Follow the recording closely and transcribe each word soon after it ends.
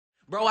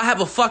Bro, I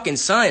have a fucking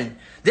son.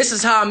 This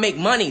is how I make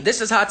money. This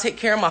is how I take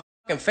care of my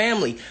fucking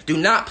family. Do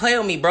not play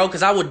with me, bro,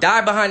 because I will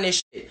die behind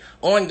this shit.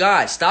 On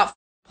God, stop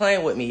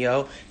playing with me,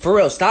 yo. For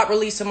real, stop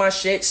releasing my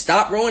shit.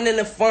 Stop ruining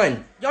the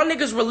fun. Y'all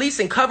niggas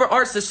releasing cover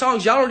arts to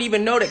songs y'all don't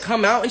even know that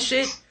come out and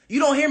shit. You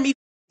don't hear me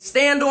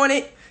stand on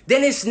it,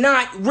 then it's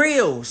not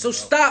real. So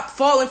stop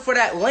falling for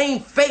that lame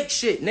fake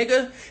shit,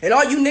 nigga. And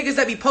all you niggas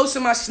that be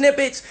posting my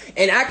snippets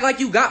and act like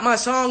you got my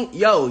song,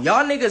 yo,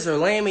 y'all niggas are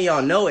lame and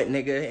y'all know it,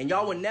 nigga. And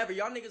y'all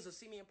niggas will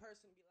see me in person.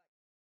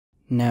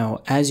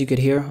 Now, as you could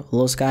hear,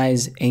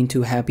 BlackySpeakz ain't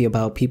too happy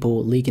about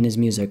people leaking his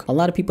music. A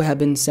lot of people have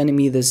been sending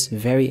me this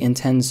very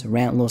intense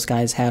rant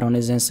BlackySpeakz had on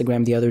his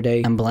Instagram the other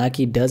day, and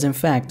Blacky does in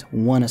fact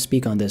want to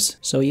speak on this.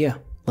 So yeah.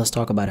 Let's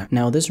talk about it.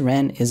 Now, this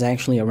rant is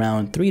actually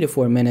around 3 to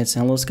 4 minutes,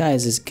 and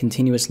BlackySpeakz is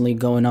continuously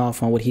going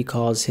off on what he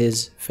calls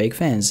his fake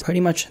fans. Pretty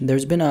much,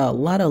 there's been a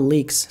lot of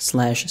leaks /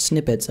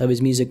 snippets of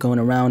his music going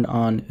around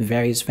on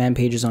various fan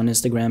pages on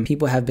Instagram.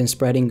 People have been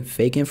spreading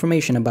fake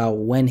information about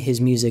when his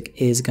music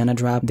is gonna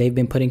drop. They've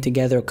been putting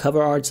together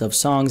cover arts of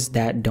songs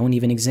that don't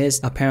even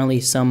exist.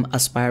 Apparently, some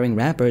aspiring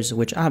rappers,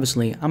 which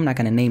obviously I'm not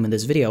gonna name in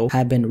this video,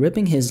 have been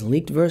ripping his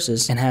leaked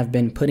verses and have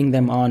been putting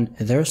them on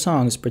their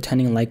songs,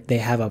 pretending like they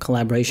have a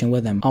collaboration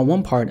with them. On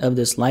one part of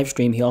this live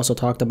stream, he also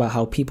talked about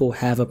how people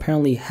have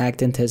apparently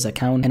hacked into his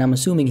account, and I'm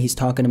assuming he's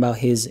talking about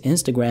his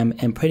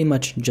Instagram and pretty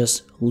much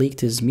just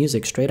leaked his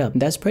music straight up.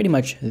 That's pretty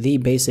much the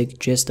basic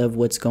gist of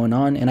what's going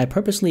on, and I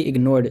purposely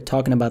ignored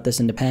talking about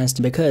this in the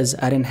past because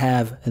I didn't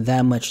have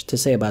that much to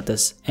say about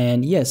this.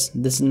 And yes,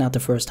 this is not the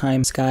first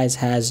time BlackySpeakz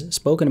has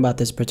spoken about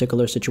this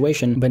particular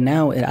situation, but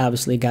now it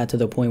obviously got to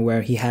the point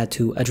where he had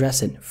to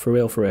address it for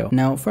real, for real.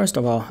 Now, first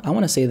of all, I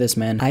want to say this,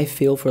 man. I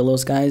feel for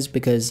BlackySpeakz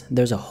because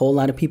there's a whole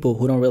lot of people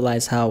who don't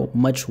realize how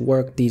much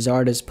work these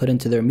artists put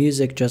into their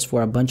music just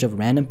for a bunch of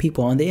random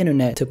people on the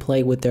internet to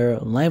play with their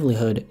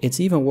livelihood. It's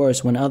even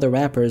worse when other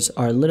rappers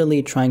are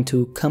literally trying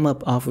to come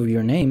up off of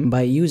your name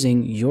by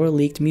using your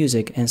leaked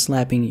music and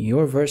slapping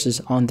your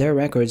verses on their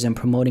records and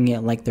promoting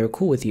it like they're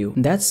cool with you.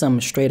 That's some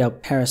straight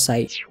up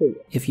parasite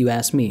if you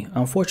ask me.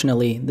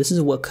 Unfortunately, this is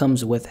what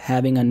comes with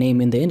having a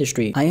name in the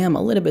industry. I am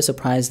a little bit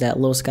surprised that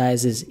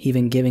BlackySpeakz is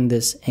even giving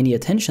this any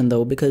attention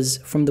though, because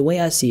from the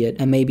way I see it,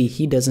 and maybe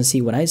he doesn't see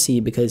what I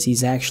see because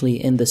he's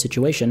actually in the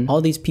situation,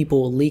 all these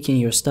people leaking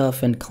your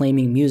stuff and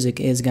claiming music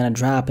is gonna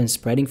drop and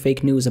spreading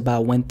fake news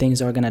about when things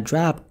are gonna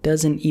drop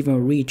doesn't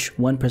even reach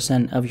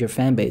 1% of your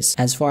fan base.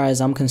 As far as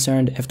I'm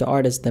concerned, if the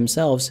artist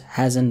themselves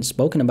hasn't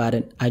spoken about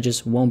it, I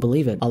just won't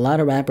believe it. A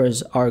lot of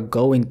rappers are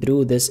going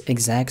through this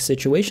exact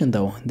situation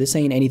though. This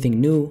ain't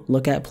anything new.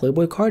 Look at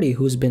Playboi Carti,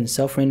 who's been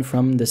suffering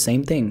from the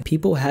same thing.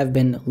 People have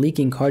been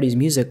leaking Carti's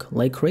music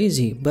like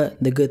crazy,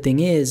 but the good thing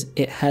is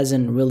it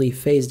hasn't really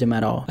fazed him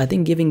at all. I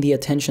think giving the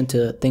attention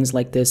to things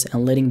like this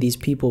and letting these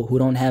people who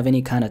don't have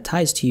any kind of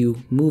ties to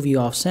you move you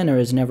off center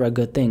is never a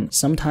good thing.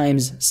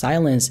 Sometimes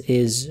silence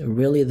is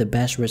really the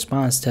best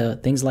response to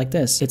things like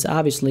this. It's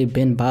obviously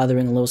been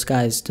bothering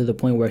BlackySpeakz to the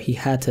point where he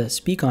had to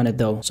speak on it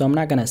though, so I'm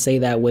not gonna say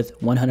that with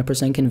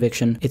 100%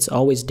 conviction. It's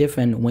always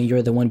different when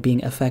you're the one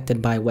being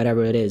affected by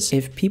whatever it is.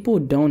 If people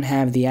don't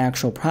have the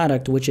actual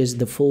product, which is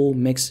the full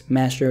mixed,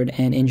 mastered,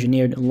 and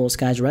engineered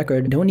BlackySpeakz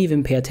record, don't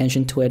even pay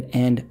attention to it,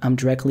 and I'm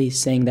directly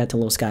saying that to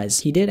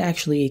BlackySpeakz. He did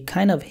actually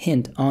kind of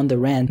hint on the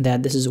rant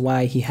that this is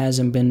why he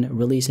hasn't been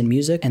releasing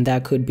music, and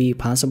that could be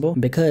possible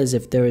because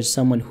if there is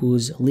someone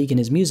who's leaking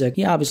his music,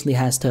 he obviously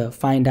has to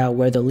find out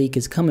where the leak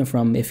is coming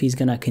from if he's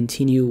gonna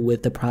continue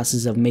with the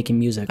process of making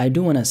music. I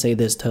do want to say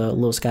this to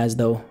BlackySpeakz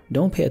though,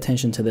 don't pay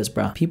attention to this,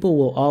 bruh. People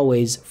will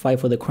always fight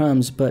for the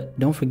crumbs, but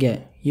don't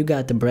forget, you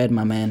got the bread,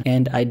 my man.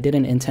 And I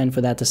didn't intend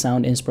for that to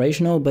sound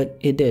inspirational, but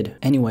it did.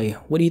 Anyway,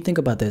 what do you think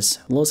about this?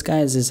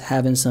 BlackySpeakz is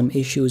having some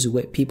issues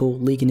with people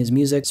leaking his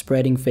music,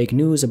 spreading fake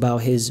news about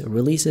his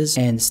releases,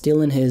 and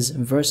stealing his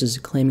verses,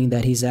 claiming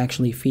that he's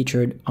actually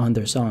featured on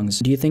their songs.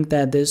 Do you think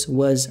that this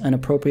was an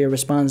appropriate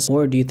response,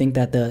 or do you think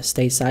that the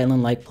stay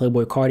silent like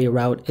Playboi Carti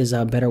route is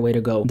a better way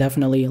to go?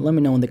 Definitely let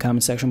me know in the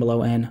comment section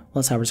below, and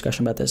let's have a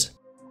discussion about this.